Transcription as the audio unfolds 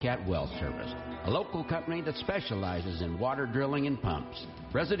Cat Well Service, a local company that specializes in water drilling and pumps,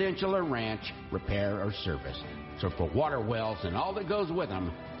 residential or ranch, repair or service. So for water wells and all that goes with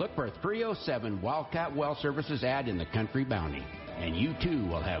them, look for 307 Wildcat Well Services ad in the Country Bounty, and you too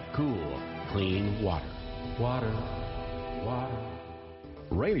will have cool, clean water. Water.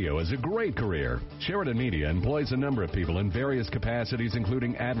 Radio is a great career. Sheridan Media employs a number of people in various capacities,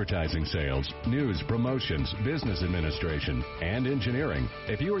 including advertising sales, news, promotions, business administration, and engineering.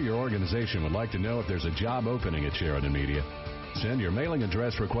 If you or your organization would like to know if there's a job opening at Sheridan Media, send your mailing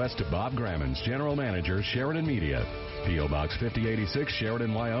address request to Bob Grammons, General Manager, Sheridan Media, P.O. Box 5086,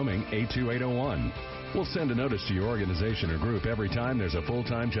 Sheridan, Wyoming, 82801. We'll send a notice to your organization or group every time there's a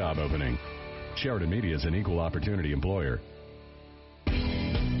full-time job opening. Sheridan Media is an equal opportunity employer.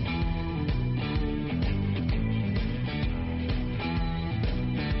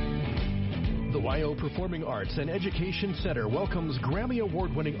 The WYO Performing Arts and Education Center welcomes Grammy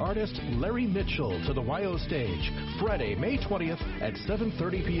Award-winning artist Larry Mitchell to the WYO stage Friday, May 20th at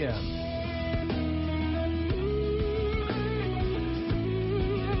 7:30 p.m.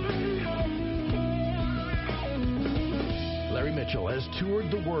 Larry Mitchell has toured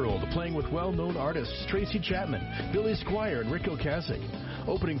the world playing with well-known artists Tracy Chapman, Billy Squier, and Rick Ocasek.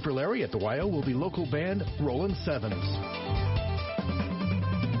 Opening for Larry at the WYO will be local band Rollin' Sevens.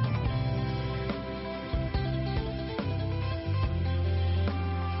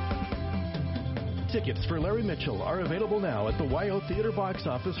 Tickets for Larry Mitchell are available now at the WYO Theater box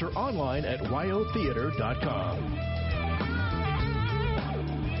office or online at wyotheater.com.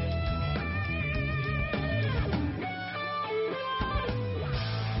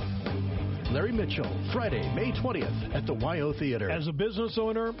 Larry Mitchell, Friday, May 20th at the WYO Theater. As a business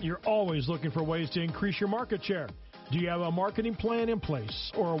owner, you're always looking for ways to increase your market share. Do you have a marketing plan in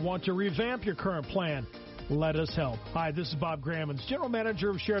place or want to revamp your current plan? Let us help. Hi, this is Bob Grammons, General Manager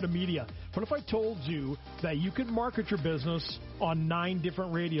of Sheridan Media. What if I told you that you could market your business on 9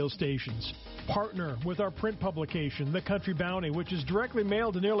 different radio stations? Partner with our print publication, The Country Bounty, which is directly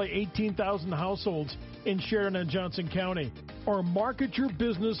mailed to nearly 18,000 households in Sheridan and Johnson County. Or market your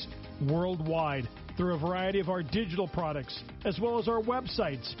business worldwide through a variety of our digital products, as well as our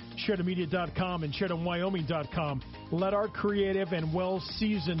websites, SheridanMedia.com and SheridanWyoming.com. Let our creative and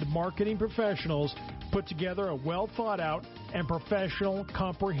well-seasoned marketing professionals put together a well-thought-out and professional,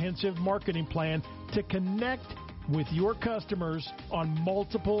 comprehensive marketing plan to connect with your customers on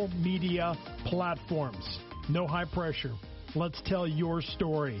multiple media platforms. No high pressure. Let's tell your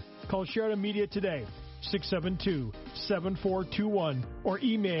story. Call Sheridan Media today, 672-7421, or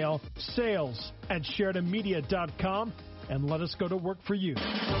email sales@SheridanMedia.com, and let us go to work for you.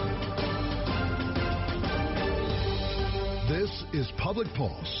 This is Public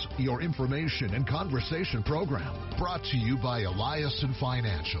Pulse, your information and conversation program, brought to you by Eliason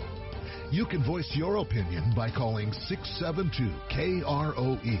Financial. You can voice your opinion by calling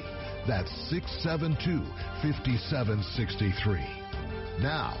 672-KROE. That's 672-5763.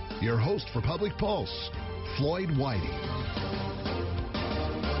 Now, your host for Public Pulse, Floyd Whiting.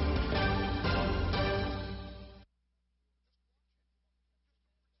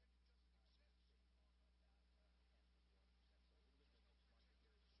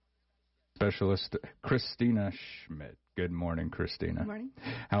 Specialist Christina Schmidt. Good morning, Christina. Good morning.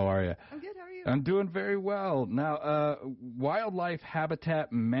 How are you? I'm good. How are you? I'm doing very well. Now, wildlife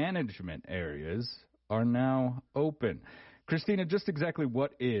habitat management areas are now open. Christina, just exactly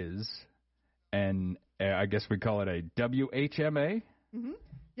what is, and I guess we call it a WHMA? Mm-hmm.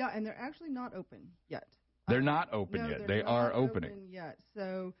 Yeah, and they're actually not open yet. They're not open yet. They are opening. Open yet.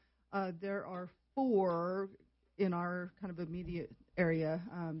 So there are 4 in our kind of immediate area.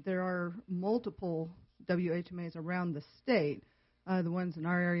 There are multiple WHMAs around the state. The ones in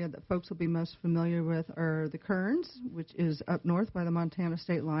our area that folks will be most familiar with are the Kearns, which is up north by the Montana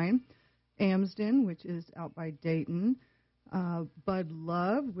state line, Amsden, which is out by Dayton, Bud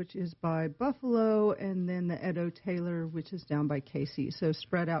Love, which is by Buffalo, and then the Edo Taylor, which is down by Casey. So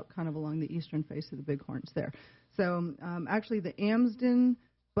spread out kind of along the eastern face of the Bighorns there. So actually the Amsden,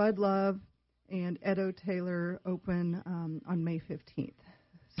 Bud Love, and Edo Taylor open on May 15th.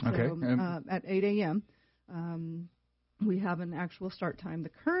 So, okay. At 8 a.m. We have an actual start time.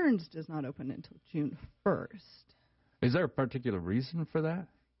 The Kearns does not open until June 1st. Is there a particular reason for that?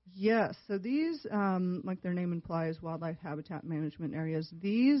 Yes. So these, like their name implies, wildlife habitat management areas,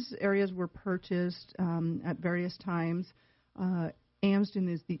 these areas were purchased at various times. Amsden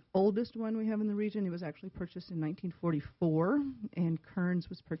is the oldest one we have in the region. It was actually purchased in 1944, and Kearns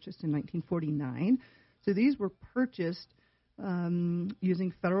was purchased in 1949. So these were purchased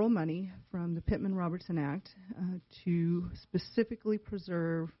using federal money from the Pittman-Robertson Act to specifically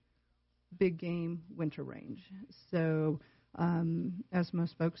preserve big game winter range. So as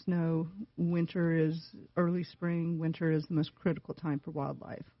most folks know, early spring, winter is the most critical time for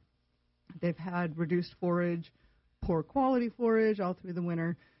wildlife. They've had reduced forage, poor quality forage all through the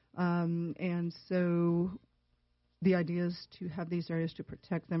winter, and so the idea is to have these areas to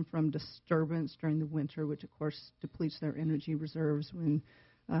protect them from disturbance during the winter, which of course depletes their energy reserves when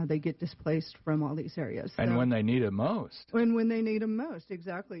they get displaced from all these areas. And when they need it most. When they need them most,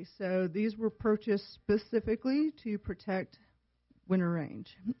 exactly. So these were purchased specifically to protect winter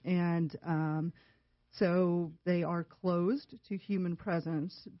range. And so they are closed to human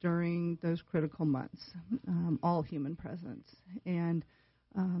presence during those critical months, all human presence. And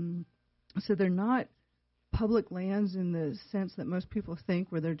so they're not public lands in the sense that most people think,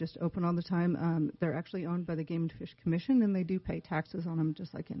 where they're just open all the time. They're actually owned by the Game and Fish Commission, and they do pay taxes on them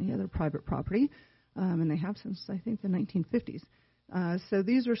just like any other private property, and they have since, I think, the 1950s. So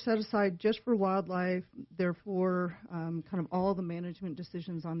these are set aside just for wildlife. Therefore, kind of all the management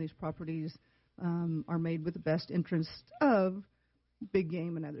decisions on these properties are made with the best interest of big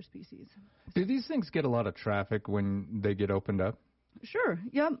game and other species. Do these things get a lot of traffic when they get opened up? Sure.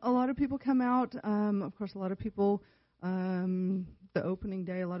 Yep. A lot of people come out. Of course, a lot of people, the opening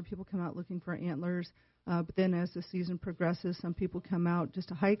day, a lot of people come out looking for antlers. But then as the season progresses, some people come out just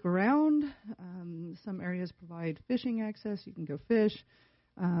to hike around. Some areas provide fishing access. You can go fish.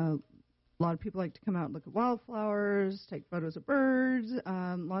 A lot of people like to come out and look at wildflowers, take photos of birds,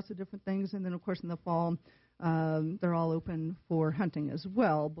 lots of different things. And then, of course, in the fall, they're all open for hunting as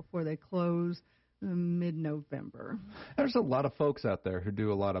well before they close mid-November. There's a lot of folks out there who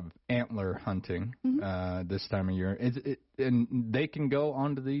do a lot of antler hunting this time of year. And they can go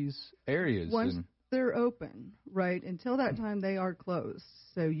onto these areas. Once they're open, right? Until that time, they are closed.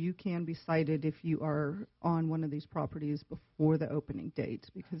 So you can be cited if you are on one of these properties before the opening date.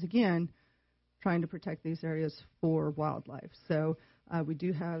 Because, again, trying to protect these areas for wildlife. So we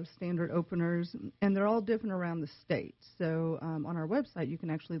do have standard openers, and they're all different around the state. So on our website, you can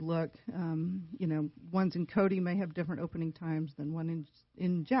actually look, ones in Cody may have different opening times than one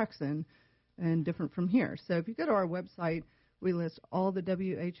in Jackson and different from here. So if you go to our website, we list all the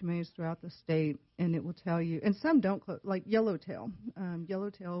WHMAs throughout the state, and it will tell you, and some don't close, like Yellowtail.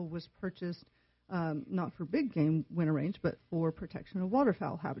 Yellowtail was purchased not for big game winter range, but for protection of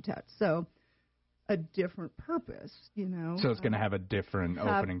waterfowl habitat. So a different purpose, So it's going to have a different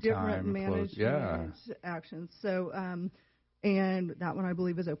opening different time. Management actions. So, and that one I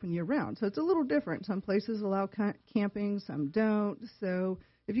believe is open year round. So it's a little different. Some places allow camping, some don't. So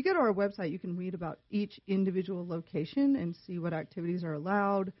if you go to our website, you can read about each individual location and see what activities are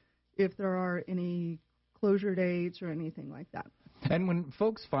allowed, if there are any closure dates or anything like that. And when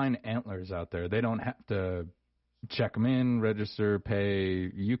folks find antlers out there, they don't have to check them in, register, pay.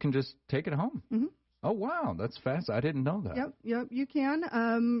 You can just take it home. Mm-hmm. Oh, wow. That's fast. I didn't know that. Yep, you can.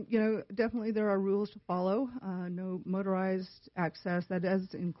 Definitely there are rules to follow. No motorized access. That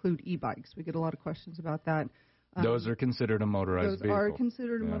does include e-bikes. We get a lot of questions about that. Those are considered a motorized vehicle. Those are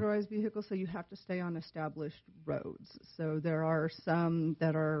considered a motorized vehicle, so you have to stay on established roads. So there are some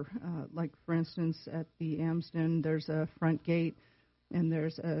that are, like, for instance, at the Amsden, there's a front gate, and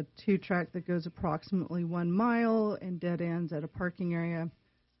there's a 2-track that goes approximately 1 mile and dead ends at a parking area.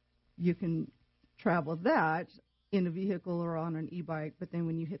 You can travel that in a vehicle or on an e-bike, but then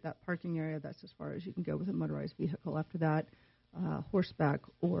when you hit that parking area, that's as far as you can go with a motorized vehicle. After that, horseback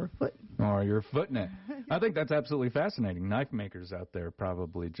or foot. Or you're footing it. I think that's absolutely fascinating. Knife makers out there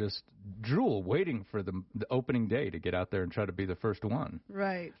probably just drool waiting for the opening day to get out there and try to be the first one.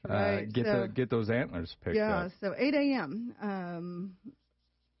 Right. Get those antlers picked up. Yeah, so 8 a.m.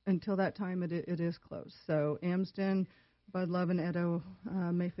 Until that time it is closed. So Amsden, Bud Love, and Edo,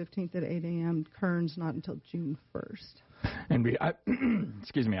 May 15th at 8 a.m. Kearns not until June 1st. And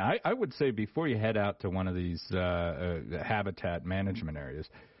excuse me, I would say before you head out to one of these habitat management areas,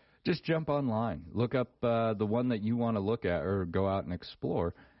 just jump online, look up the one that you want to look at or go out and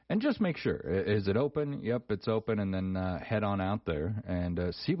explore, and just make sure. Is it open? Yep, it's open, and then head on out there and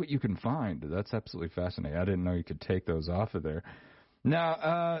see what you can find. That's absolutely fascinating. I didn't know you could take those off of there.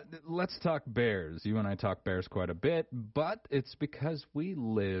 Now, let's talk bears. You and I talk bears quite a bit, but it's because we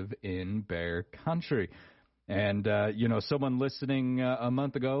live in bear country. And, someone listening a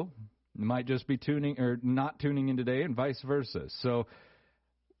month ago might just be tuning or not tuning in today and vice versa. So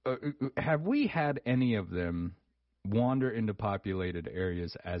have we had any of them wander into populated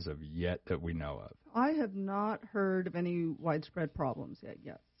areas as of yet that we know of? I have not heard of any widespread problems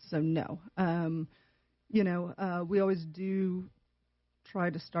yet. So, no. We always do try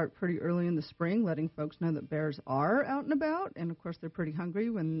to start pretty early in the spring, letting folks know that bears are out and about, and of course they're pretty hungry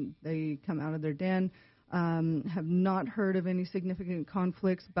when they come out of their den. Have not heard of any significant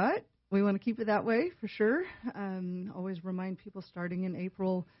conflicts, but we want to keep it that way for sure. Always remind people starting in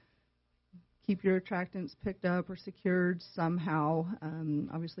April, keep your attractants picked up or secured somehow.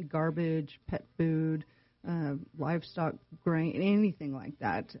 Obviously garbage, pet food, livestock, grain, anything like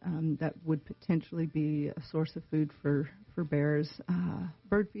that that would potentially be a source of food for bears.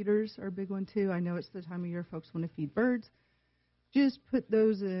 Bird feeders are a big one too. I know it's the time of year folks want to feed birds. Just put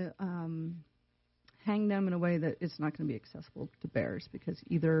those, hang them in a way that it's not going to be accessible to bears, because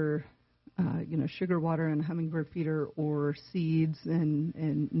either sugar water and a hummingbird feeder or seeds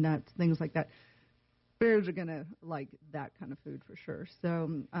and nuts, things like that. Bears are going to like that kind of food for sure. So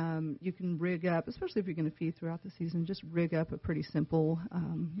you can rig up, especially if you're going to feed throughout the season, just rig up a pretty simple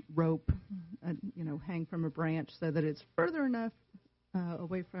rope, hang from a branch so that it's further enough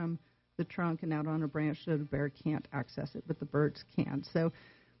away from the trunk and out on a branch so the bear can't access it, but the birds can. So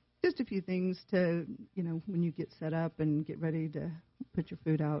just a few things to, when you get set up and get ready to put your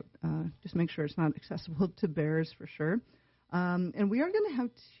food out, just make sure it's not accessible to bears for sure. And we are going to have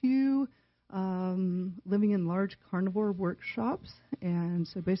 2 living in large carnivore workshops. And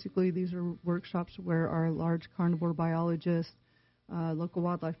so basically these are workshops where our large carnivore biologists, local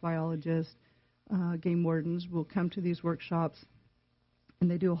wildlife biologists, game wardens will come to these workshops. And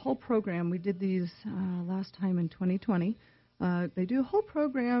they do a whole program. We did these last time in 2020. They do a whole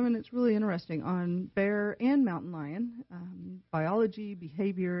program, and it's really interesting, on bear and mountain lion, biology,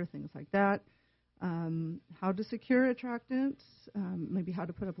 behavior, things like that, how to secure attractants, maybe how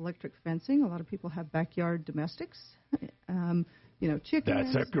to put up electric fencing. A lot of people have backyard domestics,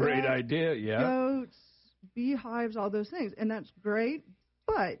 chickens. That's a great idea, yeah. Goats, beehives, all those things. And that's great,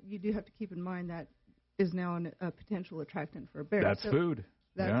 but you do have to keep in mind that is now a potential attractant for a bear. That's food.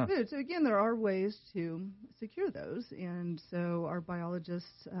 That's food. So, again, there are ways to secure those. And so our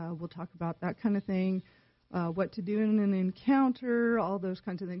biologists will talk about that kind of thing, what to do in an encounter, all those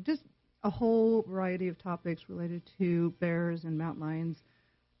kinds of things. Just a whole variety of topics related to bears and mountain lions.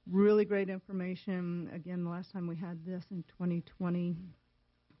 Really great information. Again, the last time we had this in 2020,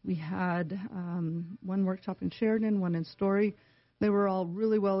 we had one workshop in Sheridan, one in Story. They were all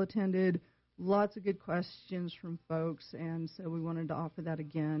really well attended. Lots of good questions from folks, and so we wanted to offer that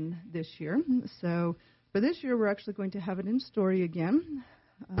again this year. So for this year, we're actually going to have it in Story again.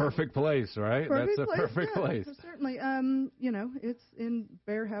 Perfect place, right? That's a perfect place. So certainly, it's in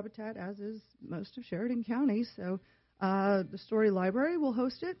bear habitat, as is most of Sheridan County. So the Story Library will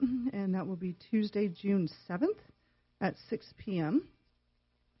host it, and that will be Tuesday, June 7th at 6 p.m.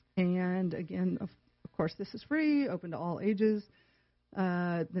 And again, of course, this is free, open to all ages.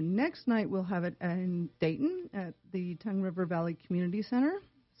 The next night we'll have it in Dayton at the Tongue River Valley Community Center.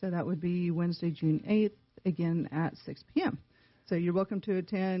 So that would be Wednesday, June 8th, again at 6 p.m. So you're welcome to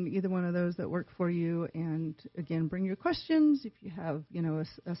attend either one of those that work for you. And, again, bring your questions. If you have,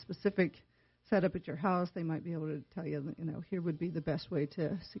 a specific setup at your house, they might be able to tell you, here would be the best way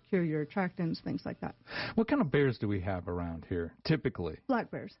to secure your attractants, things like that. What kind of bears do we have around here, typically? Black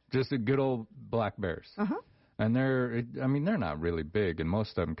bears. Just a good old black bears. Uh-huh. And they're not really big, and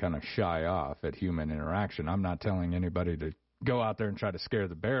most of them kind of shy off at human interaction. I'm not telling anybody to go out there and try to scare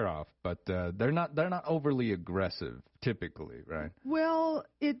the bear off, but they're not overly aggressive typically, right? Well,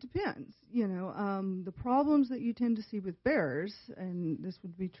 it depends. The problems that you tend to see with bears, and this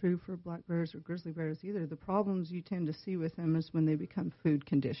would be true for black bears or grizzly bears either, the problems you tend to see with them is when they become food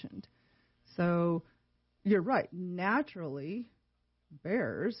conditioned. So you're right. Naturally,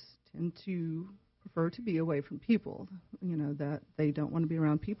 bears tend to prefer to be away from people, that they don't want to be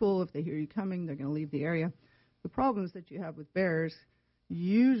around people. If they hear you coming, they're going to leave the area. The problems that you have with bears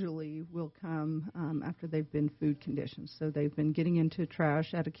usually will come after they've been food conditioned. So they've been getting into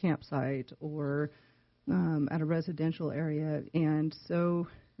trash at a campsite or at a residential area. And so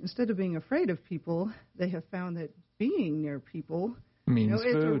instead of being afraid of people, they have found that being near people means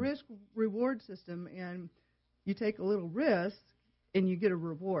it's food. A risk-reward system, and you take a little risk and you get a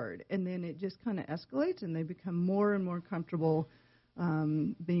reward, and then it just kind of escalates, and they become more and more comfortable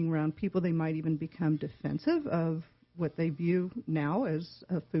being around people. They might even become defensive of what they view now as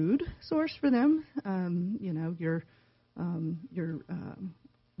a food source for them. Your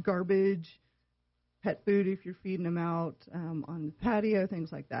garbage, pet food if you're feeding them out on the patio,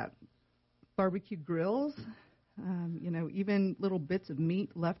 things like that. Barbecue grills, even little bits of meat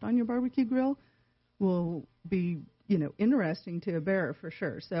left on your barbecue grill will be interesting to a bear for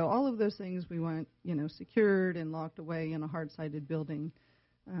sure. So all of those things we want, secured and locked away in a hard-sided building.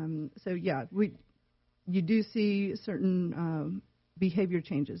 you do see certain behavior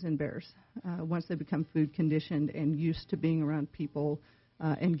changes in bears once they become food conditioned and used to being around people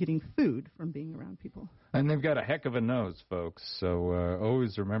and getting food from being around people. And they've got a heck of a nose, folks. So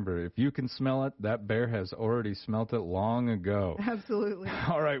always remember, if you can smell it, that bear has already smelt it long ago. Absolutely.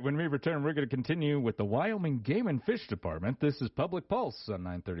 All right, when we return, we're going to continue with the Wyoming Game and Fish Department. This is Public Pulse on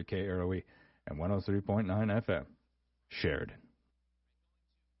 930 KROE and 103.9 FM. Sheridan.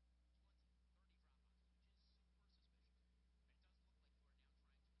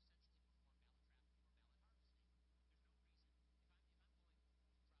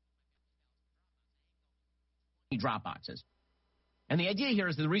 Drop boxes. And the idea here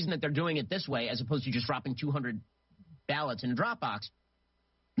is that the reason that they're doing it this way, as opposed to just dropping 200 ballots in a drop box,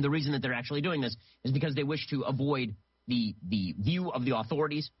 the reason that they're actually doing this is because they wish to avoid the view of the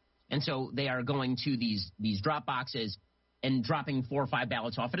authorities. And so they are going to these drop boxes and dropping 4 or 5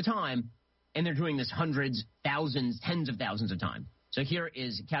 ballots off at a time. And they're doing this hundreds, thousands, tens of thousands of times. So here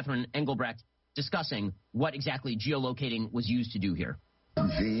is Catherine Engelbrecht discussing what exactly geolocating was used to do here.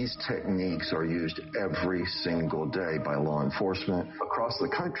 These techniques are used every single day by law enforcement. Across the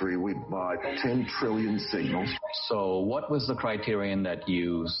country, we bought 10 trillion signals. So what was the criterion that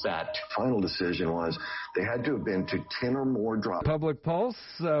you set? Final decision was they had to have been to 10 or more drops. Public Pulse,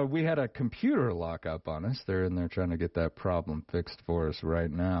 we had a computer lock up on us. They're in there trying to get that problem fixed for us right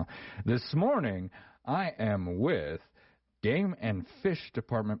now. This morning, I am with Game and Fish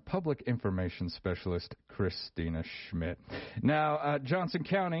Department Public Information Specialist Christina Schmidt. Now, Johnson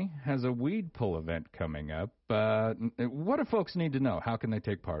County has a weed pull event coming up. What do folks need to know? How can they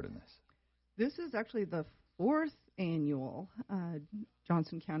take part in this? This is actually the 4th annual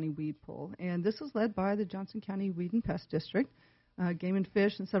Johnson County Weed Pull, and this is led by the Johnson County Weed and Pest District. Game and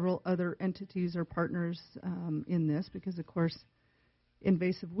Fish and several other entities are partners in this because, of course,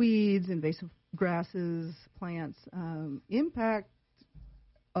 invasive weeds, invasive grasses, plants impact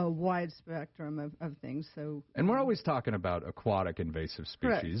a wide spectrum of things. And we're always talking about aquatic invasive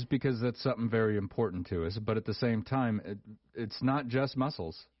species, correct, because that's something very important to us. But at the same time, it's not just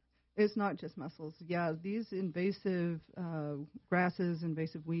mussels. It's not just mussels. Yeah, these invasive grasses,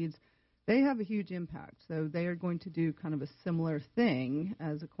 invasive weeds, they have a huge impact. So they are going to do kind of a similar thing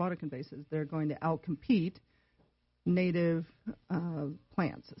as aquatic invasives. They're going to outcompete native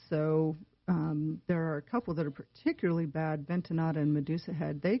plants. So there are a couple that are particularly bad, Ventonata and Medusa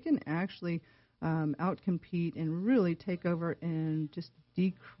head. They can actually outcompete and really take over and just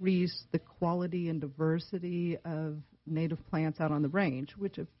decrease the quality and diversity of native plants out on the range,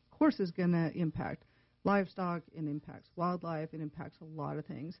 which of course is going to impact livestock, it impacts wildlife, it impacts a lot of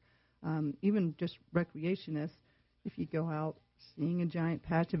things. Even just recreationists, if you go out, seeing a giant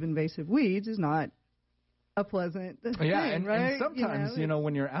patch of invasive weeds is not a pleasant thing, and, right? And sometimes,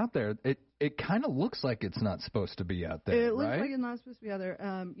 when you're out there, it kind of looks like it's not supposed to be out there, It looks right? like it's not supposed to be out there.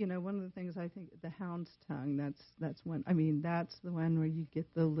 One of the things I think, the hound's tongue, that's the one where you get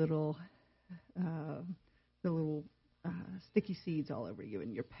the little sticky seeds all over you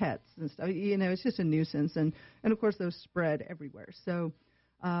and your pets and stuff. It's just a nuisance, and of course those spread everywhere. So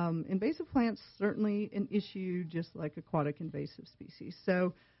invasive plants, certainly an issue, just like aquatic invasive species.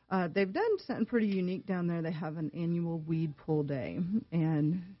 So they've done something pretty unique down there. They have an annual weed pull day.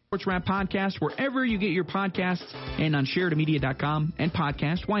 And Sports Wrap Podcast, wherever you get your podcasts, and on SheridanMedia.com and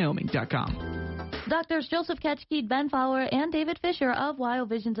PodcastWyoming.com. Doctors Joseph Ketchke, Ben Fowler, and David Fisher of Wild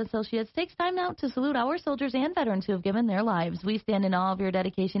Visions Associates takes time out to salute our soldiers and veterans who have given their lives. We stand in awe of your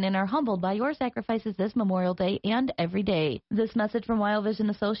dedication and are humbled by your sacrifices this Memorial Day and every day. This message from Wild Vision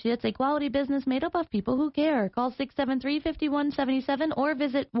Associates, a quality business made up of people who care. Call 673-5177 or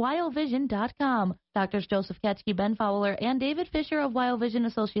visit wildvision.com. Doctors Joseph Ketchke, Ben Fowler, and David Fisher of Wild Vision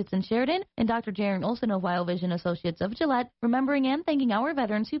Associates in Sheridan, and Dr. Jaron Olson of Wild Vision Associates of Gillette, remembering and thanking our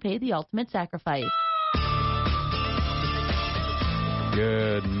veterans who paid the ultimate sacrifice.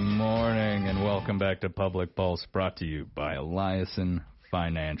 Good morning, and welcome back to Public Pulse, brought to you by Eliason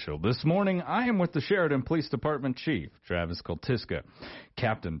Financial. This morning, I am with the Sheridan Police Department Chief, Travis Koltiska,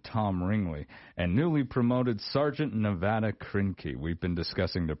 Captain Tom Ringley, and newly promoted Sergeant Nevada Krinke. We've been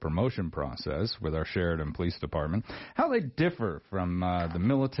discussing the promotion process with our Sheridan Police Department, how they differ from the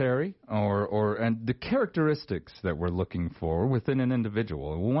military, and the characteristics that we're looking for within an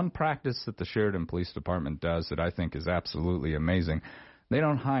individual. One practice that the Sheridan Police Department does that I think is absolutely amazing, they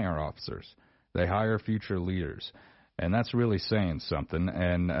don't hire officers. They hire future leaders. And that's really saying something,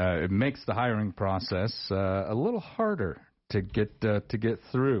 and it makes the hiring process a little harder to get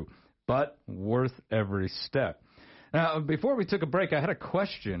through, but worth every step. Now, before we took a break, I had a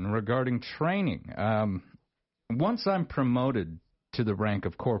question regarding training. Once I'm promoted to the rank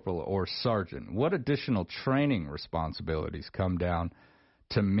of corporal or sergeant, what additional training responsibilities come down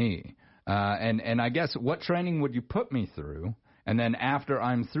to me? And I guess what training would you put me through? And then after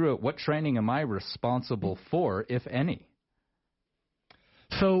I'm through it, what training am I responsible for, if any?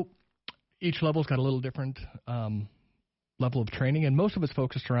 So each level's got a little different level of training, and most of it's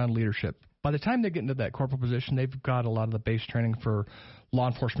focused around leadership. By the time they get into that corporal position, they've got a lot of the base training for law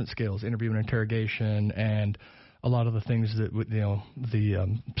enforcement skills, interview and interrogation, and a lot of the things that,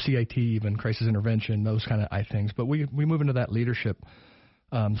 the CIT, even crisis intervention, those kind of things. But we move into that leadership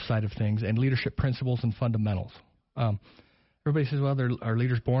side of things and leadership principles and fundamentals. Everybody says, well, are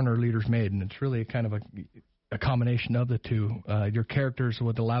leaders born or leaders made? And it's really kind of a combination of the two. Your character is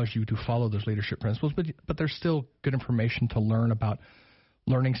what allows you to follow those leadership principles, but there's still good information to learn about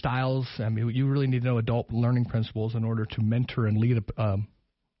learning styles. I mean, you really need to know adult learning principles in order to mentor and lead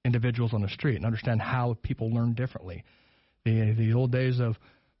individuals on the street and understand how people learn differently. The old days of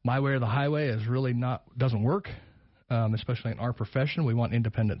my way or the highway is really doesn't work, especially in our profession. We want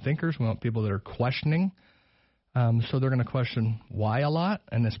independent thinkers. We want people that are questioning. So they're going to question why a lot,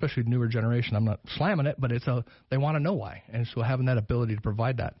 and especially newer generation. I'm not slamming it, but they want to know why, and so having that ability to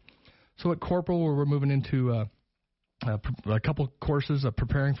provide that. So at Corporal, we're moving into a couple courses of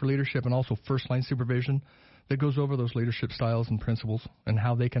preparing for leadership and also first-line supervision that goes over those leadership styles and principles and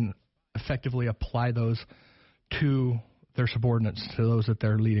how they can effectively apply those to their subordinates, to those that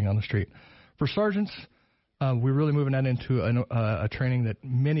they're leading on the street. For sergeants, we're really moving that into a training that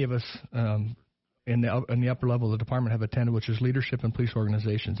many of us in the upper level of the department have attended, which is leadership in police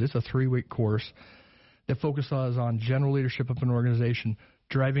organizations. It's a 3-week course that focuses on general leadership of an organization,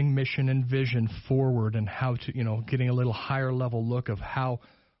 driving mission and vision forward, and how to, getting a little higher level look of how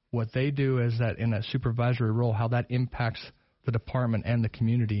what they do is that in a supervisory role, how that impacts the department and the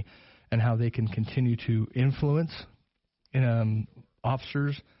community, and how they can continue to influence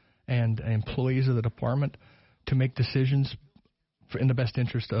officers and employees of the department to make decisions in the best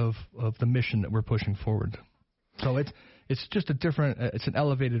interest of the mission that we're pushing forward. So it's just it's an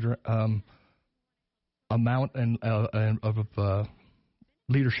elevated amount of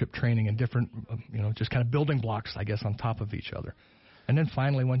leadership training and different, just kind of building blocks, I guess, on top of each other. And then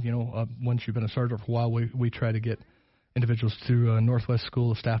finally, once you've been a sergeant for a while, we try to get individuals through Northwest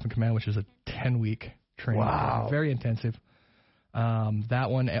School of Staff and Command, which is a 10-week training. Wow. Very intensive. That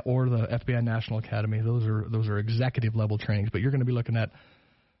one or the FBI National Academy, those are executive level trainings, but you're going to be looking at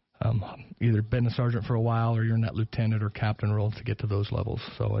either been a sergeant for a while or you're in that lieutenant or captain role to get to those levels.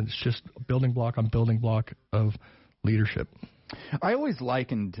 So it's just building block on building block of leadership. I always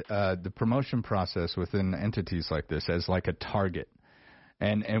likened the promotion process within entities like this as like a target.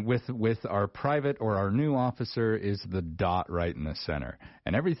 And with our private or our new officer is the dot right in the center.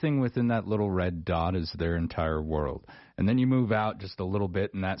 And everything within that little red dot is their entire world. And then you move out just a little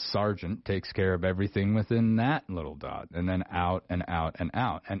bit, and that sergeant takes care of everything within that little dot, and then out and out and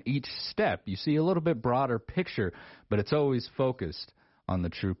out. And each step, you see a little bit broader picture, but it's always focused on the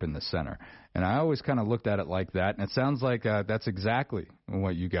troop in the center. And I always kind of looked at it like that, and it sounds like that's exactly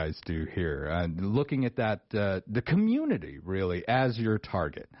what you guys do here, looking at that, the community, really, as your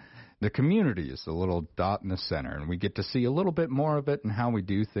target. The community is the little dot in the center, and we get to see a little bit more of it and how we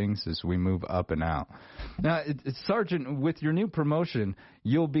do things as we move up and out. Now, Sergeant, with your new promotion,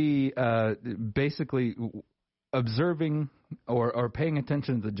 you'll be basically observing or paying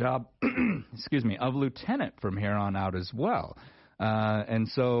attention to the job, excuse me, of lieutenant from here on out as well. And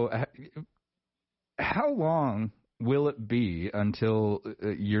so how long will it be until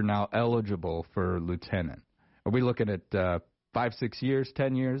you're now eligible for lieutenant? Are we looking at 5, 6 years,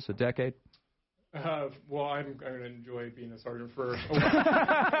 10 years, a decade? Well, I'm going to enjoy being a sergeant for a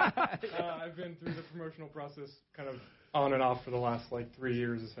while. I've been through the promotional process kind of on and off for the last 3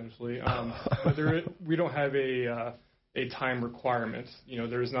 years, essentially. But we don't have a time requirement.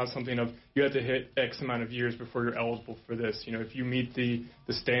 There is not something of you have to hit X amount of years before you're eligible for this. If you meet the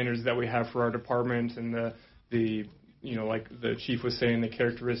standards that we have for our department and the like the chief was saying, the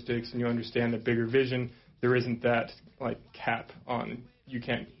characteristics, and you understand the bigger vision, there isn't that cap on you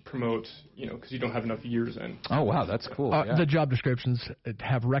can't promote, because you don't have enough years in. Oh wow, that's cool. Yeah. The job descriptions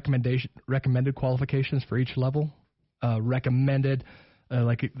have recommended qualifications for each level. Recommended,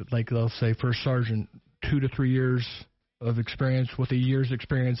 like they'll say, first sergeant, 2 to 3 years of experience with a year's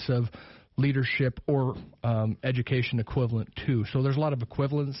experience of leadership or education equivalent to. So there's a lot of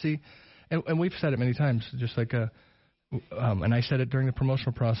equivalency, and we've said it many times, just like and I said it during the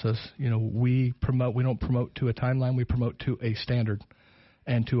promotional process. We don't promote to a timeline. We promote to a standard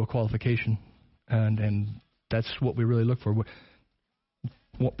and to a qualification, and that's what we really look for.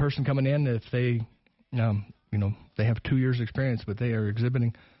 What person coming in, if they they have 2 years experience, but they are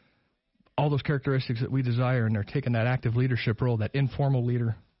exhibiting all those characteristics that we desire, and they're taking that active leadership role, that informal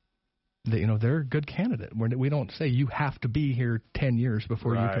leader. They're a good candidate. We don't say you have to be here 10 years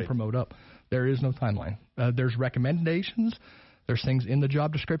before you can promote up. There is no timeline. There's recommendations. There's things in the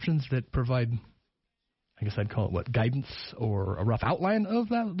job descriptions that provide, I guess I'd call it, guidance or a rough outline of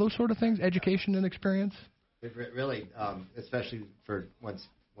those sort of things, education and experience. It really, especially for once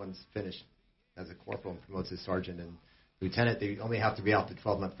finished as a corporal and promotes as sergeant and lieutenant, they only have to be out the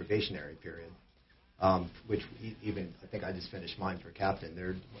 12-month probationary period, which even, I think I just finished mine for captain.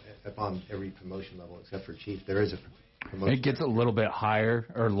 They're upon every promotion level except for chief. There is a promotion. It gets a little bit higher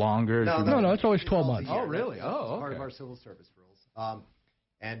or longer? No, it's always 12 months. Oh, really? That's part of our civil service rules.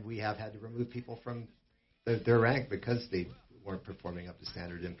 And we have had to remove people from their rank because they weren't performing up to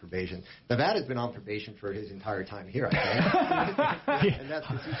standard in probation. Nevada's been on probation for his entire time here, I think. And that's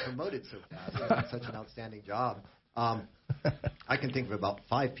because he's promoted so fast. He's done such an outstanding job. I can think of about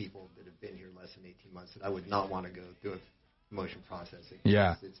 5 people that have been here less than 18 months that I would not want to go through a promotion process.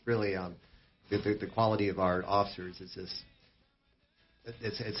 It's really the quality of our officers is just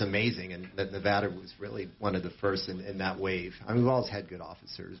it's amazing, and that Nevada was really one of the first in that wave. I mean, we've always had good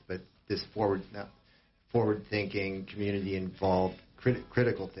officers, but this forward-thinking, community-involved,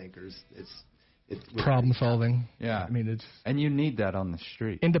 critical thinkers. It's problem solving. Yeah, I mean and you need that on the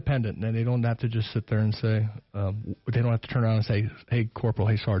street. Independent, and they don't have to just sit there and say. They don't have to turn around and say, "Hey, corporal,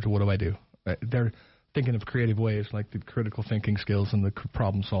 hey, sergeant, what do I do?" They're thinking of creative ways, like the critical thinking skills and the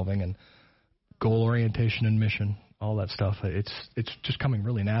problem solving and goal orientation and mission, all that stuff. It's just coming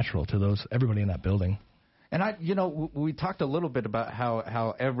really natural to everybody in that building. And we talked a little bit about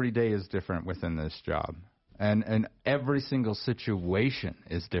how every day is different within this job. And every single situation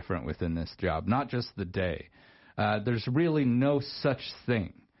is different within this job, not just the day. There's really no such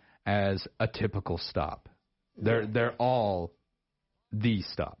thing as a typical stop. They're all the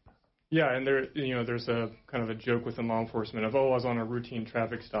stop. Yeah, and there's a kind of a joke within law enforcement of, I was on a routine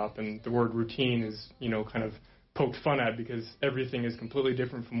traffic stop, and the word routine is, kind of poked fun at because everything is completely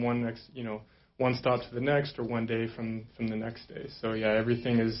different from one stop to the next or one day from the next day. So, yeah,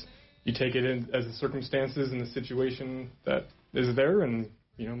 everything is, you take it in as the circumstances and the situation that is there and,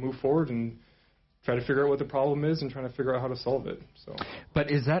 move forward and try to figure out what the problem is and trying to figure out how to solve it. So. But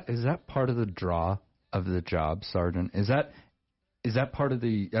is that part of the draw of the job, Sergeant? Is that part of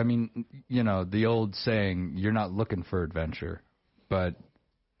the, the old saying, you're not looking for adventure, but...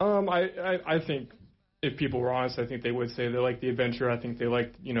 I think if people were honest, I think they would say they like the adventure. I think they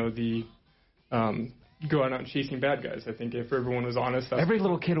like, the going out and chasing bad guys. I think if everyone was honest... Every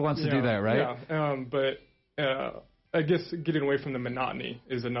little kid wants to do that, right? Yeah, but I guess getting away from the monotony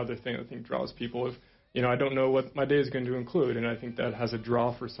is another thing I think draws people. If, I don't know what my day is going to include, and I think that has a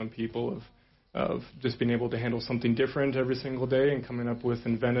draw for some people of just being able to handle something different every single day and coming up with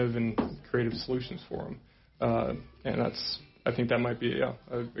inventive and creative solutions for them. And I think that might be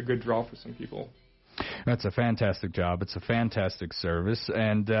a good draw for some people. That's a fantastic job. It's a fantastic service.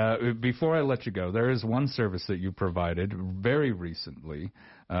 And before I let you go, there is one service that you provided very recently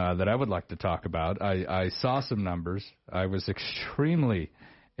that I would like to talk about. I saw some numbers. I was extremely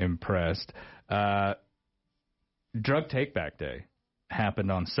impressed. Drug Take-Back Day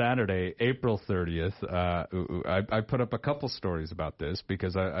happened on Saturday, April 30th. I put up a couple stories about this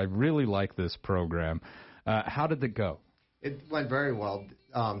because I really like this program. How did it go? It went very well.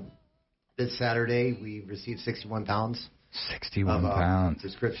 This Saturday, we received 61 pounds. 61 pounds.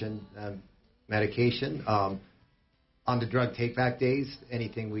 Prescription medication. On the Drug Take-Back days,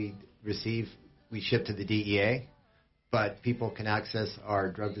 anything we receive, we ship to the DEA. But people can access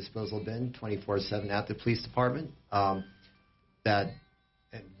our drug disposal bin 24/7 at the police department. That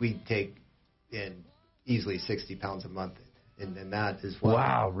we take in easily 60 pounds a month in that as well.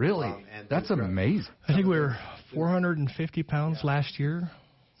 Wow, really? That's amazing. I think we were 450 pounds last year.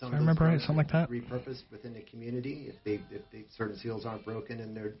 I remember right, something like that. Repurposed within the community if certain seals aren't broken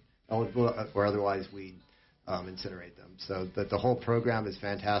and they're eligible, or otherwise we incinerate them. So the whole program is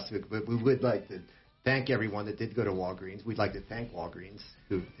fantastic. But we would like to thank everyone that did go to Walgreens. We'd like to thank Walgreens,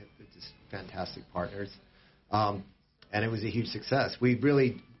 who are just fantastic partners. And it was a huge success. We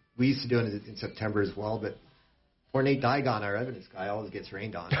used to do it in September as well, but poor Nate Digon, our evidence guy, always gets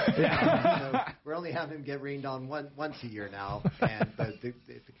rained on. So we're only having him get rained on once a year now, and the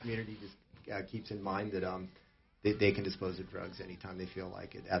community just keeps in mind that they can dispose of drugs anytime they feel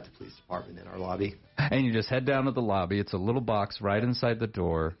like it at the police department in our lobby. And you just head down to the lobby. It's a little box right inside the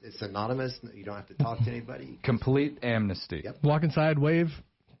door. It's anonymous. You don't have to talk to anybody. Complete amnesty. Yep. Walk inside, wave,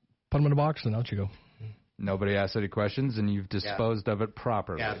 put them in a box, and out you go. Nobody asks any questions, and you've disposed of it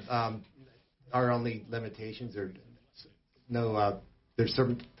properly. Yeah. our only limitations are there's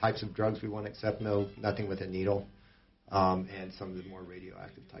certain types of drugs we won't accept, nothing with a needle, and some of the more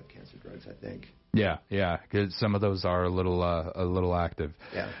radioactive type cancer drugs, I think. Yeah, because some of those are a little active.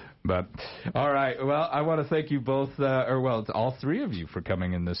 Yeah. But, all right, well, I want to thank you both, all three of you for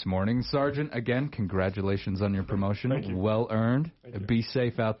coming in this morning. Sergeant, again, congratulations on your promotion. Thank you. Well earned. Be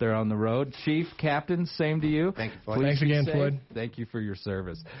safe out there on the road. Chief, Captain, same to you. Thank you, Floyd. Thanks again, Floyd. Thank you for your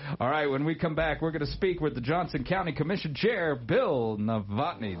service. All right, when we come back, we're going to speak with the Johnson County Commission Chair, Bill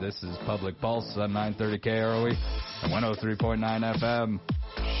Novotny. This is Public Pulse on 930 KROE and 103.9 FM,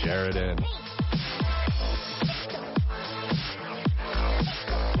 Sheridan.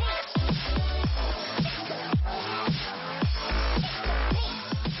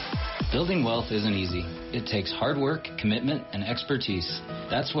 Building wealth isn't easy. It takes hard work, commitment, and expertise.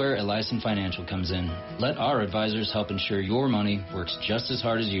 That's where Eliason Financial comes in. Let our advisors help ensure your money works just as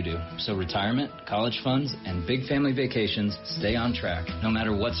hard as you do, so retirement, college funds, and big family vacations stay on track, no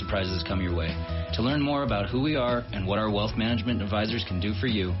matter what surprises come your way. To learn more about who we are and what our wealth management advisors can do for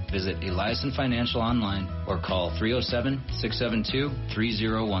you, visit Eliason Financial online or call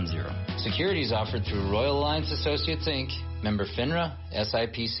 307-672-3010. Securities offered through Royal Alliance Associates, Inc., member FINRA,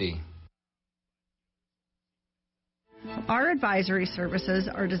 SIPC. Our advisory services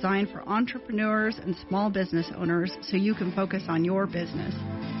are designed for entrepreneurs and small business owners so you can focus on your business.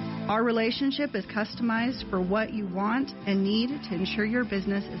 Our relationship is customized for what you want and need to ensure your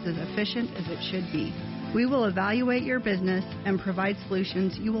business is as efficient as it should be. We will evaluate your business and provide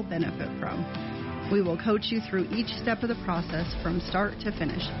solutions you will benefit from. We will coach you through each step of the process from start to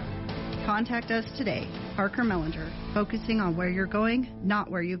finish. Contact us today, Parker Mellinger, focusing on where you're going, not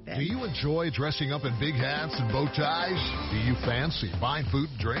where you've been. Do you enjoy dressing up in big hats and bow ties? Do you fancy fine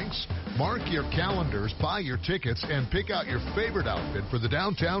food and drinks? Mark your calendars, buy your tickets, and pick out your favorite outfit for the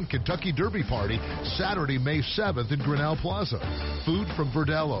Downtown Kentucky Derby Party, Saturday, May 7th in Grinnell Plaza. Food from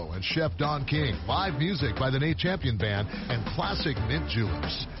Verdello and Chef Don King, live music by the Nate Champion Band, and classic mint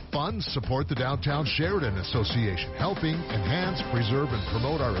juleps. Funds support the Downtown Sheridan Association, helping enhance, preserve, and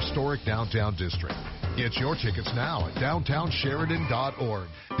promote our historic downtown district. Get your tickets now at downtownsheridan.org.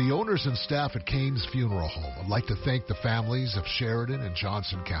 The owners and staff at Kane's Funeral Home would like to thank the families of Sheridan and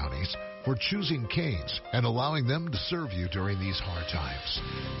Johnson counties for choosing Kane's and allowing them to serve you during these hard times.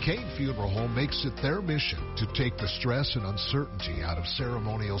 Kane Funeral Home makes it their mission to take the stress and uncertainty out of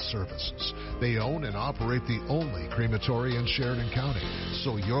ceremonial services. They own and operate the only crematory in Sheridan County,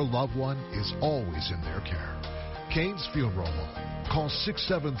 so your loved one is always in their care. Kane's Funeral Home. Call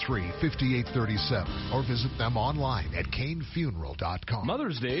 673-5837 or visit them online at canefuneral.com.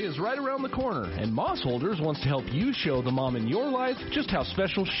 Mother's Day is right around the corner, and Moss Holders wants to help you show the mom in your life just how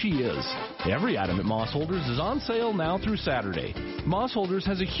special she is. Every item at Moss Holders is on sale now through Saturday. Moss Holders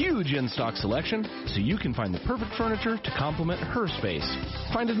has a huge in-stock selection, so you can find the perfect furniture to complement her space.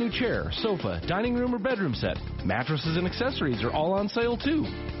 Find a new chair, sofa, dining room, or bedroom set. Mattresses and accessories are all on sale too.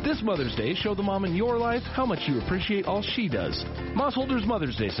 This Mother's Day, show the mom in your life how much you appreciate all she does. Moss Holders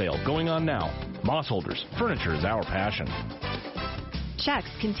Mother's Day sale going on now. Moss Holders, furniture is our passion. Checks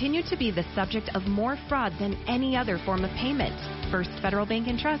continue to be the subject of more fraud than any other form of payment. First Federal Bank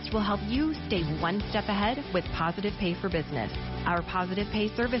and Trust will help you stay one step ahead with Positive Pay for Business. Our Positive Pay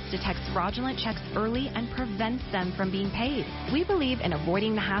service detects fraudulent checks early and prevents them from being paid. We believe in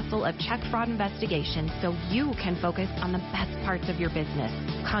avoiding the hassle of check fraud investigation so you can focus on the best parts of your business.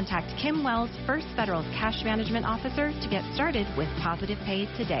 Contact Kim Wells, First Federal's Cash Management Officer, to get started with Positive Pay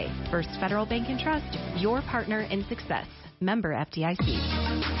today. First Federal Bank and Trust, your partner in success. Member FDIC.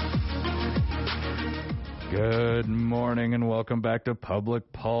 Good morning and welcome back to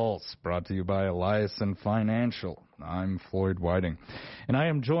Public Pulse, brought to you by Eliason Financial. I'm Floyd Whiting, and I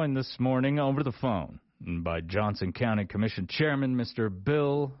am joined this morning over the phone by Johnson County Commission Chairman, Mr.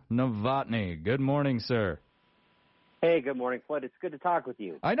 Bill Novotny. Good morning, sir. Hey, good morning, Floyd. It's good to talk with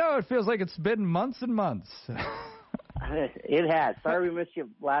you. I know, it feels like it's been months and months. It has. Sorry we missed you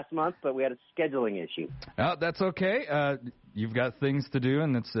last month, but we had a scheduling issue. Oh, that's okay. You've got things to do,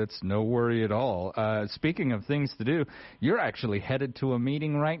 and it's no worry at all. Speaking of things to do, you're actually headed to a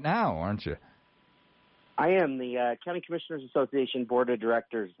meeting right now, aren't you? I am. The County Commissioners Association Board of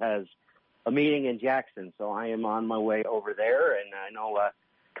Directors has a meeting in Jackson, so I am on my way over there, and I know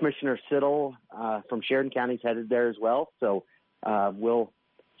Commissioner Siddle from Sheridan County is headed there as well, so we'll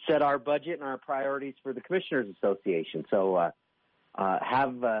set our budget and our priorities for the Commissioners Association. So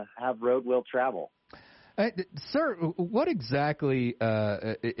have road will travel. Sir, what exactly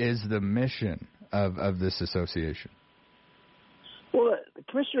is the mission of this association? Well, the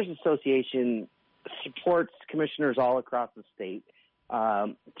Commissioners Association supports commissioners all across the state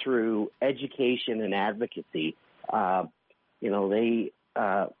through education and advocacy. They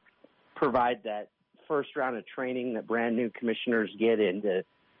provide that first round of training that brand new commissioners get into.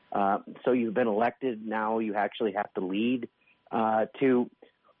 So you've been elected, now you actually have to lead.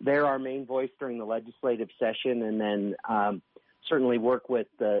 They're our main voice during the legislative session, and then certainly work with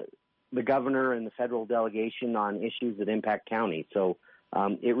the governor and the federal delegation on issues that impact counties. So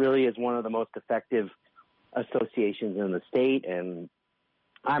it really is one of the most effective associations in the state, and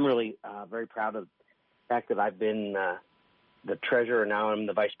I'm really very proud of the fact that I've been the treasurer, now I'm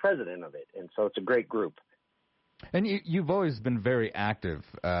the vice president of it, and so it's a great group. And you've always been very active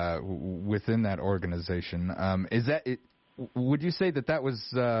within that organization. Would you say that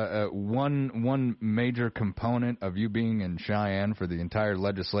was one major component of you being in Cheyenne for the entire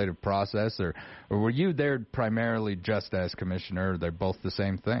legislative process, or were you there primarily just as commissioner? They're both the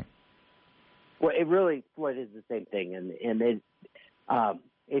same thing. Well, Floyd, is the same thing, and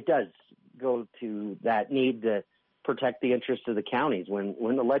it does go to that need to protect the interests of the counties when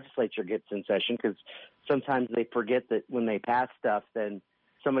the legislature gets in session, because sometimes they forget that when they pass stuff, then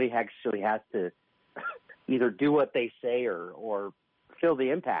somebody actually has to either do what they say or feel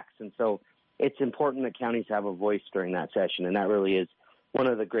the impacts. And so it's important that counties have a voice during that session, and that really is one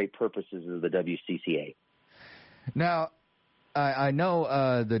of the great purposes of the WCCA. Now, I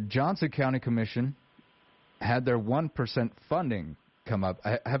know the Johnson County Commission had their 1% funding come up.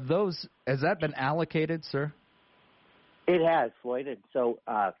 Has that been allocated, sir? It has, Floyd. And so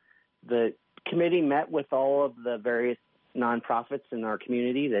the committee met with all of the various nonprofits in our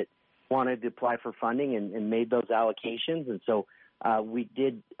community that wanted to apply for funding and made those allocations. And so we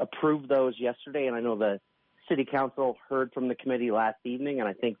did approve those yesterday, and I know the city council heard from the committee last evening, and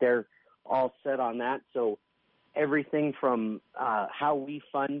I think they're all set on that. So everything from how we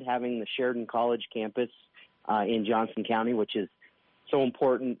fund having the Sheridan College campus in Johnson County, which is so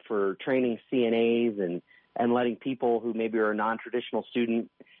important for training CNAs and letting people who maybe are a non-traditional student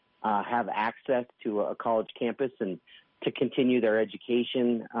have access to a college campus and to continue their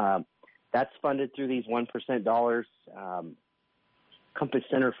education. That's funded through these 1% dollars. Compass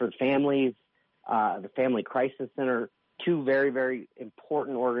Center for the Families, the Family Crisis Center, two very, very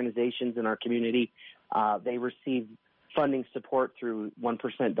important organizations in our community. They receive funding support through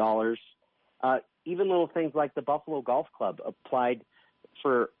 1% dollars. Even little things like the Buffalo Golf Club applied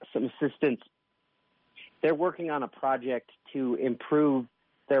for some assistance. They're working on a project to improve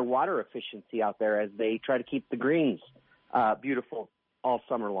their water efficiency out there as they try to keep the greens beautiful all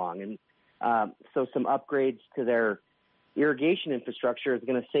summer long. And so some upgrades to their irrigation infrastructure is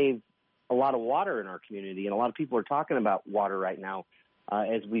going to save a lot of water in our community. And a lot of people are talking about water right now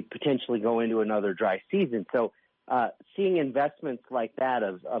as we potentially go into another dry season. So seeing investments like that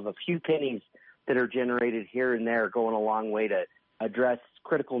of a few pennies that are generated here and there going a long way to address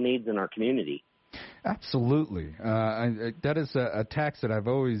critical needs in our community. Absolutely. That is a tax that I've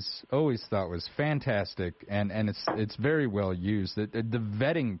always thought was fantastic, and it's very well used. The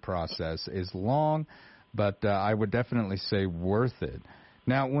vetting process is long, but I would definitely say worth it.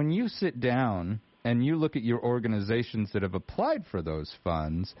 Now, when you sit down and you look at your organizations that have applied for those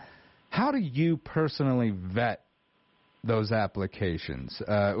funds, how do you personally vet those applications?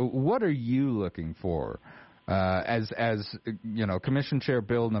 What are you looking for? As you know, Commission Chair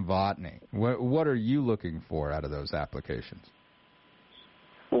Bill Novotny, what are you looking for out of those applications?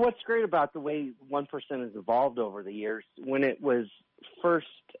 Well, what's great about the way 1% has evolved over the years, when it was first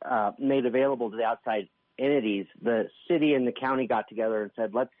made available to the outside entities, the city and the county got together and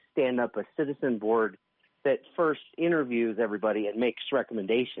said, let's stand up a citizen board that first interviews everybody and makes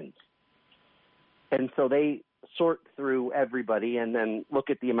recommendations. And so they sort through everybody and then look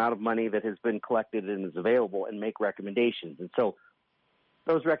at the amount of money that has been collected and is available and make recommendations. And so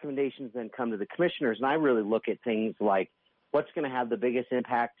those recommendations then come to the commissioners, and I really look at things like what's going to have the biggest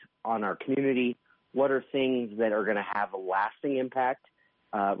impact on our community, what are things that are going to have a lasting impact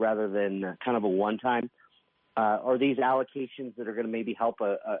rather than kind of a one-time, or these allocations that are going to maybe help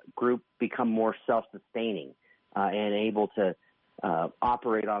a group become more self-sustaining and able to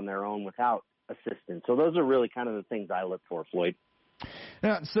operate on their own without assistance. So those are really kind of the things I look for, Floyd.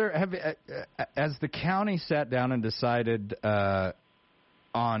 Now, sir, has the county sat down and decided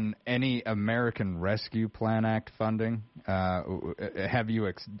on any American Rescue Plan Act funding? Have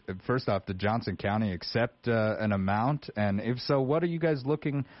you, first off, did Johnson County accept an amount? And if so, what are you guys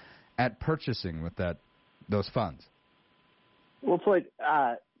looking at purchasing with those funds? Well, Floyd,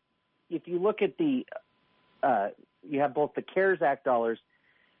 if you look at you have both the CARES Act dollars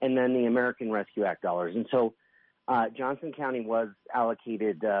and then the American Rescue Act dollars. And so Johnson County was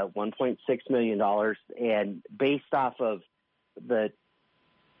allocated $1.6 million, and based off of the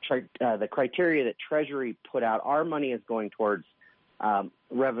the criteria that Treasury put out, our money is going towards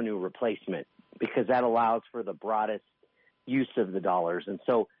revenue replacement because that allows for the broadest use of the dollars. And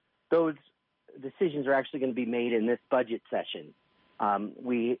so those decisions are actually going to be made in this budget session.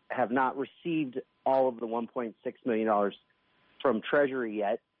 We have not received all of the $1.6 million from Treasury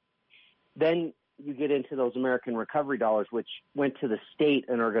yet. Then you get into those American Recovery dollars, which went to the state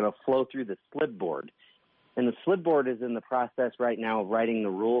and are going to flow through the SLIB board. And the SLIB board is in the process right now of writing the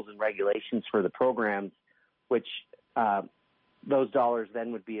rules and regulations for the programs, which those dollars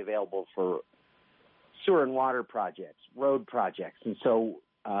then would be available for sewer and water projects, road projects. And so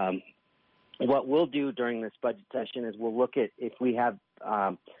what we'll do during this budget session is we'll look at if we have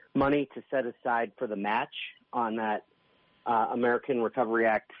money to set aside for the match on that American Recovery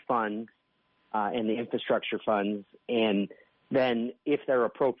Act funds and the infrastructure funds, and then if they're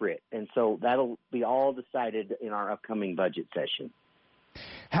appropriate. And so that'll be all decided in our upcoming budget session.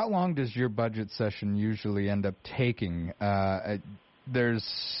 How long does your budget session usually end up taking?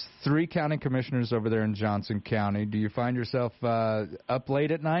 There's 3 county commissioners over there in Johnson County. Do you find yourself up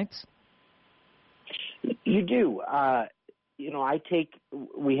late at nights? You do.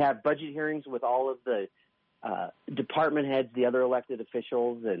 We have budget hearings with all of the department heads, the other elected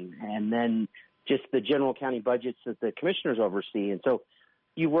officials, and then just the general county budgets that the commissioners oversee. And so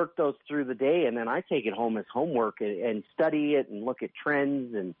you work those through the day, and then I take it home as homework and study it and look at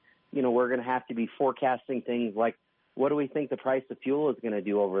trends. And, we're going to have to be forecasting things like what do we think the price of fuel is going to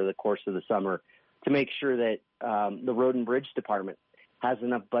do over the course of the summer to make sure that the Road and Bridge Department has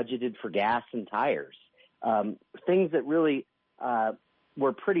enough budgeted for gas and tires. Things that really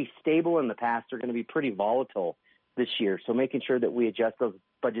were pretty stable in the past are going to be pretty volatile this year. So making sure that we adjust those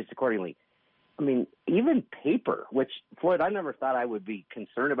budgets accordingly. I mean, even paper, which, Floyd, I never thought I would be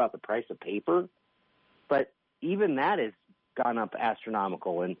concerned about the price of paper, but even that has gone up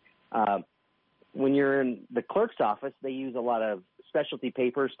astronomical. And when you're in the clerk's office, they use a lot of specialty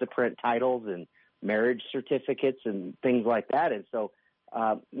papers to print titles and marriage certificates and things like that. And so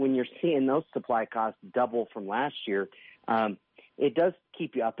when you're seeing those supply costs double from last year, it does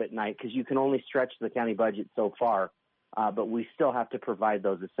keep you up at night because you can only stretch the county budget so far, but we still have to provide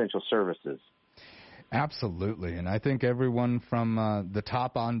those essential services. Absolutely, and I think everyone from the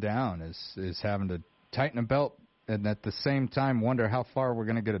top on down is having to tighten a belt and at the same time wonder how far we're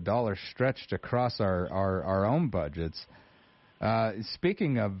going to get a dollar stretched across our own budgets.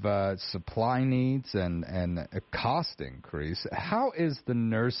 Speaking of supply needs and a cost increase, how is the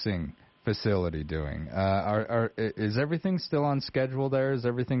nursing facility doing? Is everything still on schedule there? Is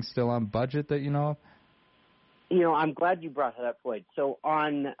everything still on budget that you know of? I'm glad you brought that up, Floyd. So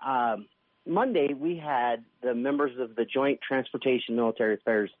on Monday, we had the members of the Joint Transportation Military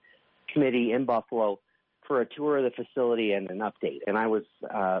Affairs Committee in Buffalo for a tour of the facility and an update. And I was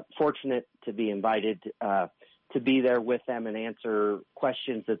fortunate to be invited to be there with them and answer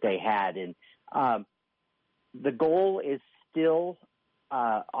questions that they had. And the goal is still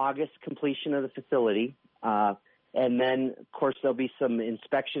August completion of the facility. And then, of course, there'll be some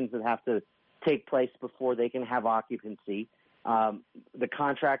inspections that have to take place before they can have occupancy. The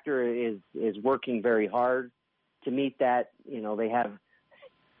contractor is working very hard to meet that.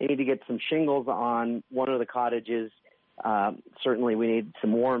 They need to get some shingles on one of the cottages. Certainly we need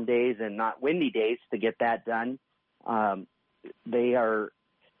some warm days and not windy days to get that done. They are,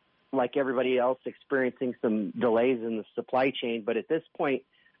 like everybody else, experiencing some delays in the supply chain. But at this point,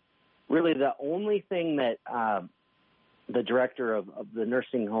 really the only thing that the director of the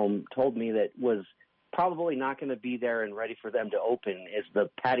nursing home told me that was probably not going to be there and ready for them to open is the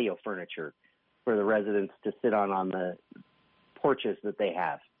patio furniture for the residents to sit on the porches that they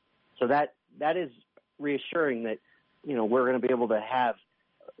have. So that is reassuring that, we're going to be able to have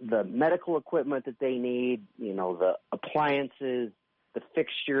the medical equipment that they need, the appliances, the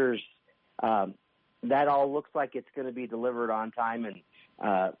fixtures. That all looks like it's going to be delivered on time.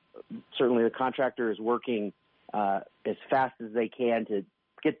 And certainly the contractor is working as fast as they can to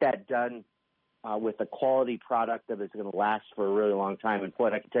get that done with a quality product that is going to last for a really long time. And,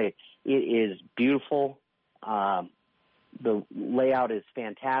 Floyd, I can tell you, it is beautiful. The layout is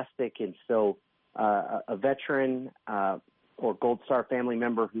fantastic. And so a veteran or Gold Star family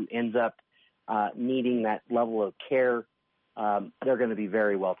member who ends up needing that level of care, they're going to be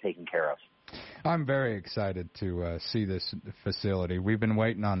very well taken care of. I'm very excited to see this facility. We've been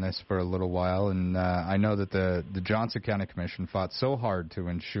waiting on this for a little while, and I know that the Johnson County Commission fought so hard to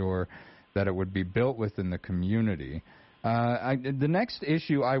ensure that it would be built within the community. The next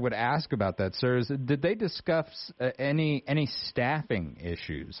issue I would ask about that, sir, is did they discuss any staffing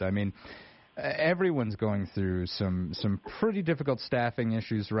issues? I mean, everyone's going through some pretty difficult staffing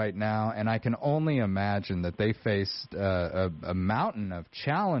issues right now, and I can only imagine that they faced a mountain of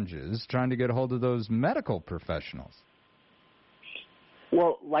challenges trying to get a hold of those medical professionals.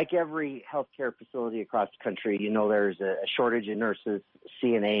 Well, like every healthcare facility across the country, there's a shortage of nurses,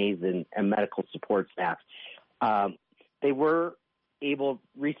 CNAs, and medical support staff. They were able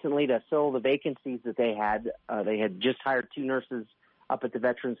recently to fill the vacancies that they had. They had just hired 2 nurses up at the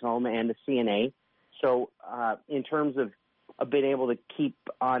Veterans Home and a CNA. So in terms of being able to keep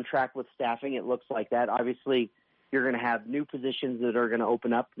on track with staffing, it looks like that. Obviously, you're going to have new positions that are going to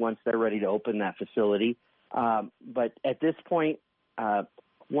open up once they're ready to open that facility. But at this point,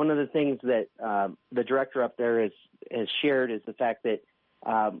 one of the things that the director up there has shared is the fact that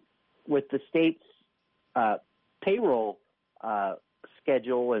with the state's payroll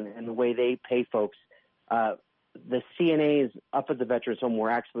schedule and the way they pay folks, the CNAs up at the Veterans Home were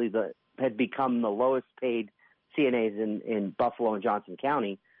actually had become the lowest paid CNAs in Buffalo and Johnson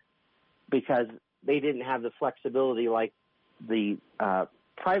County because they didn't have the flexibility like the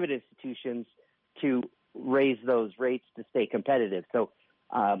private institutions to raise those rates to stay competitive. So,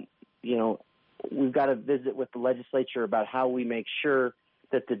 we've got to visit with the legislature about how we make sure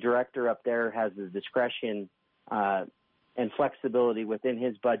that the director up there has the discretion and flexibility within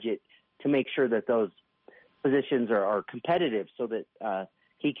his budget to make sure that those positions are competitive so that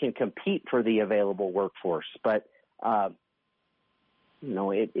he can compete for the available workforce. But,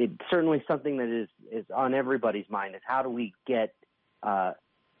 it's certainly something that is on everybody's mind is how do we get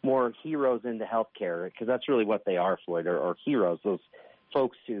more heroes into healthcare, because that's really what they are, Floyd, or heroes, those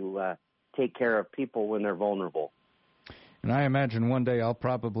folks who take care of people when they're vulnerable. And I imagine one day I'll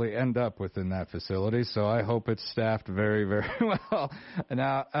probably end up within that facility, so I hope it's staffed very, very well.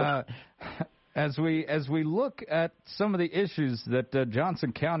 Now, as we look at some of the issues that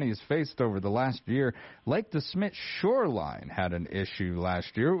Johnson County has faced over the last year, Lake DeSmet shoreline had an issue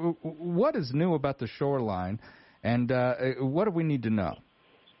last year. What is new about the shoreline, and what do we need to know?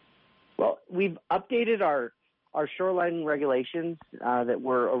 Well, we've updated our shoreline regulations that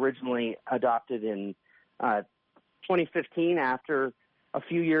were originally adopted in 2015 after a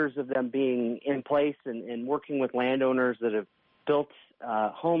few years of them being in place and working with landowners that have built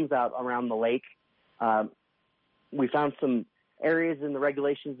homes out around the lake. We found some areas in the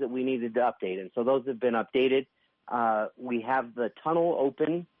regulations that we needed to update, and so those have been updated. We have the tunnel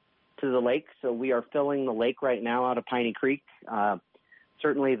open to the lake, so we are filling the lake right now out of Piney Creek.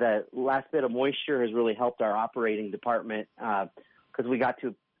 Certainly the last bit of moisture has really helped our operating department because we got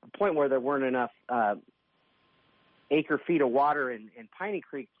to a point where there weren't enough acre feet of water in Piney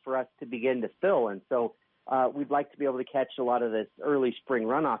Creek for us to begin to fill. And so we'd like to be able to catch a lot of this early spring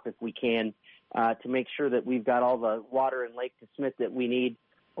runoff if we can to make sure that we've got all the water in Lake DeSmet that we need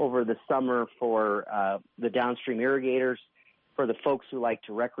over the summer for the downstream irrigators, for the folks who like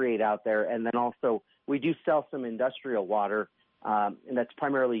to recreate out there. And then also we do sell some industrial water, and that's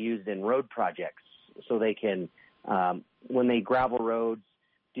primarily used in road projects. So they can, when they gravel roads,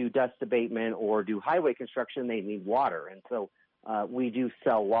 do dust abatement or do highway construction, they need water. And so we do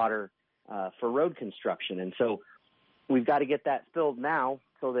sell water for road construction. And so we've got to get that filled now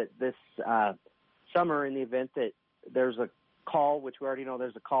so that this summer, in the event that there's a call, which we already know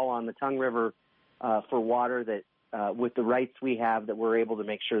there's a call on the Tongue River for water, that with the rights we have, that we're able to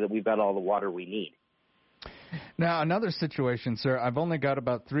make sure that we've got all the water we need. Now, another situation, sir, I've only got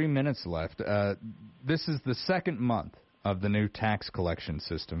about 3 minutes left. This is the second month of the new tax collection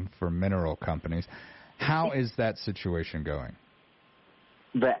system for mineral companies. How is that situation going?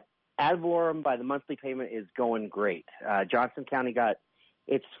 The ad valorem by the monthly payment is going great. Johnson County got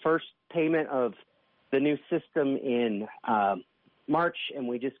its first payment of the new system in March, and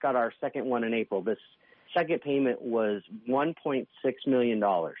we just got our second one in April. This second payment was $1.6 million,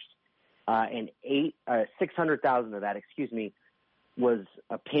 and $600,000 of that, was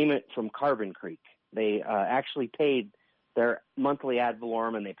a payment from Carbon Creek. They actually paid their monthly ad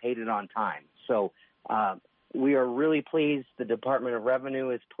valorem, and they paid it on time. So we are really pleased. The Department of Revenue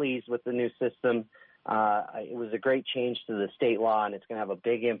is pleased with the new system. It was a great change to the state law, and it's going to have a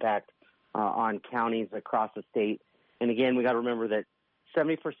big impact on counties across the state. And again, we got to remember that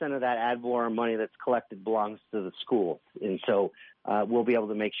 70% of that ad valorem money that's collected belongs to the schools, and so we'll be able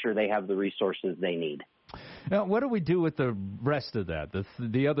to make sure they have the resources they need. Now, what do we do with the rest of that,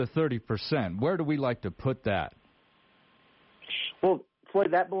 the other 30%? Where do we like to put that? Well,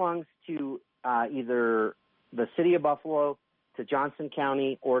 Floyd, that belongs to either the city of Buffalo, to Johnson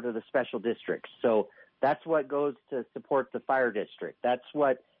County, or to the special districts. So that's what goes to support the fire district. That's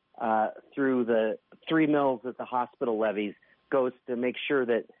what, through the 3 mills that the hospital levies, goes to make sure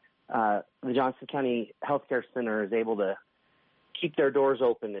that the Johnson County Healthcare Center is able to keep their doors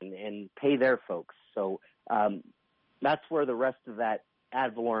open and pay their folks. So that's where the rest of that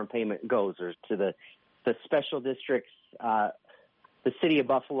ad valorem payment goes, or to the special districts, the city of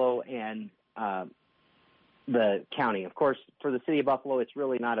Buffalo, and the county. Of course, for the city of Buffalo, it's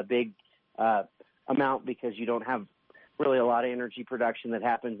really not a big amount because you don't have really a lot of energy production that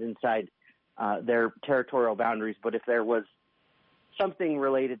happens inside their territorial boundaries. But if there was something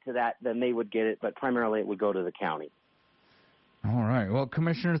related to that, then they would get it, but primarily it would go to the county. All right. Well,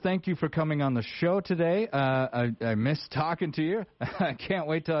 Commissioner, thank you for coming on the show today. I missed talking to you. I can't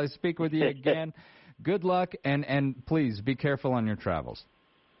wait till I speak with you again. Good luck, and please be careful on your travels.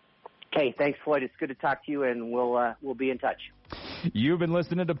 Okay, thanks, Floyd. It's good to talk to you, and we'll be in touch. You've been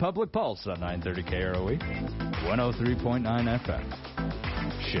listening to Public Pulse on 930 KROE, 103.9 FM.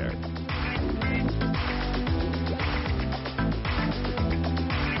 Share it.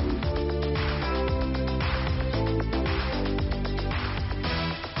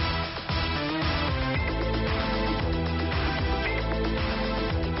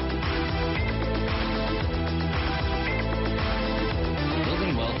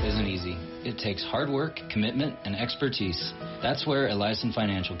 It takes hard work, commitment, and expertise. That's where Eliason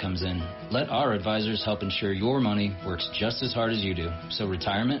Financial comes in. Let our advisors help ensure your money works just as hard as you do. So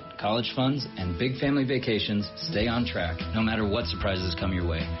retirement, college funds, and big family vacations stay on track no matter what surprises come your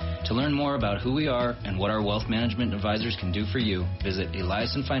way. To learn more about who we are and what our wealth management advisors can do for you, visit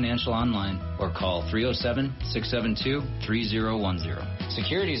Eliason Financial online or call 307-672-3010.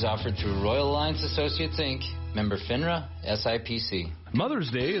 Securities offered through Royal Alliance Associates, Inc., member FINRA, SIPC.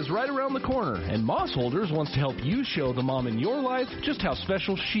 Mother's Day is right around the corner, and Moss Holders wants to help you show the mom in your life just how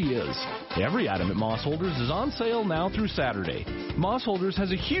special she is. Every item at Moss Holders is on sale now through Saturday. Moss Holders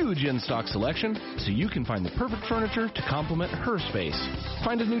has a huge in-stock selection, so you can find the perfect furniture to complement her space.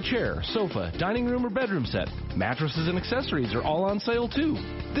 Find a new chair, sofa, dining room, or bedroom set. Mattresses and accessories are all on sale too.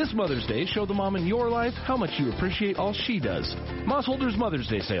 This Mother's Day, show the mom in your life how much you appreciate all she does. Moss Holders Mother's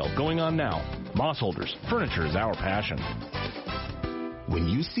Day sale going on now. Moss Holders, furniture is our passion. When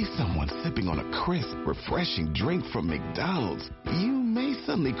you see someone sipping on a crisp, refreshing drink from McDonald's, you may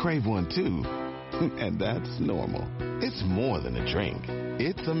suddenly crave one too. And that's normal. It's more than a drink.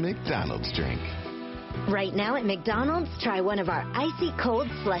 It's a McDonald's drink. Right now at McDonald's, try one of our icy cold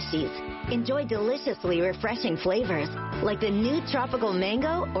slushies. Enjoy deliciously refreshing flavors like the new tropical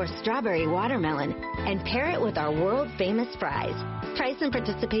mango or strawberry watermelon, and pair it with our world-famous fries. Price and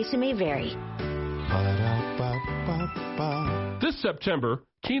participation may vary. This September,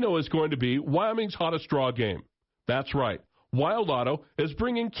 Keno is going to be Wyoming's hottest draw game. That's right. Wild Auto is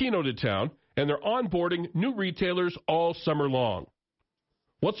bringing Keno to town, and they're onboarding new retailers all summer long.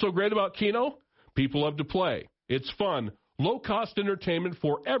 What's so great about Keno? People love to play. It's fun, low-cost entertainment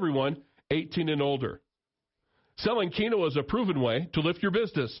for everyone 18 and older. Selling Keno is a proven way to lift your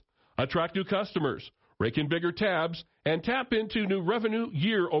business, attract new customers, rake in bigger tabs, and tap into new revenue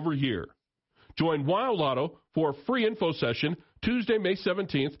year over year. Join Wild Auto for a free info session Tuesday, May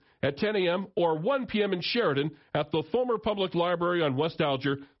 17th at 10 a.m. or 1 p.m. in Sheridan at the Fulmer Public Library on West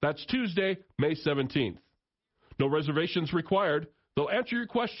Alger. That's Tuesday, May 17th. No reservations required. They'll answer your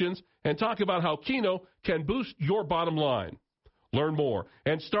questions and talk about how Keno can boost your bottom line. Learn more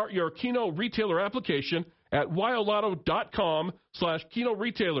and start your Keno retailer application at wildauto.com/Keno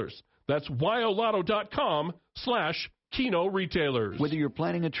retailers. That's wildauto.com/Keno retailers. Whether you're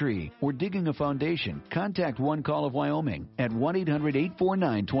planting a tree or digging a foundation, contact One Call of Wyoming at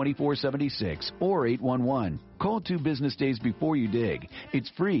 1-800-849-2476 or 811. Call 2 business days before you dig.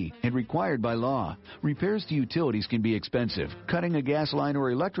 It's free and required by law. Repairs to utilities can be expensive. Cutting a gas line or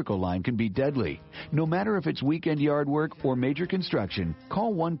electrical line can be deadly. No matter if it's weekend yard work or major construction,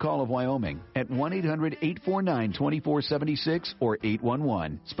 call One Call of Wyoming at 1-800-849-2476 or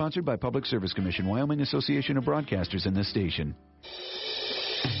 811. Sponsored by Public Service Commission, Wyoming Association of Broadcasters, and this station.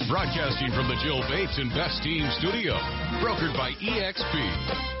 Broadcasting from the Jill Bates and Best Team Studio. Brokered by EXP.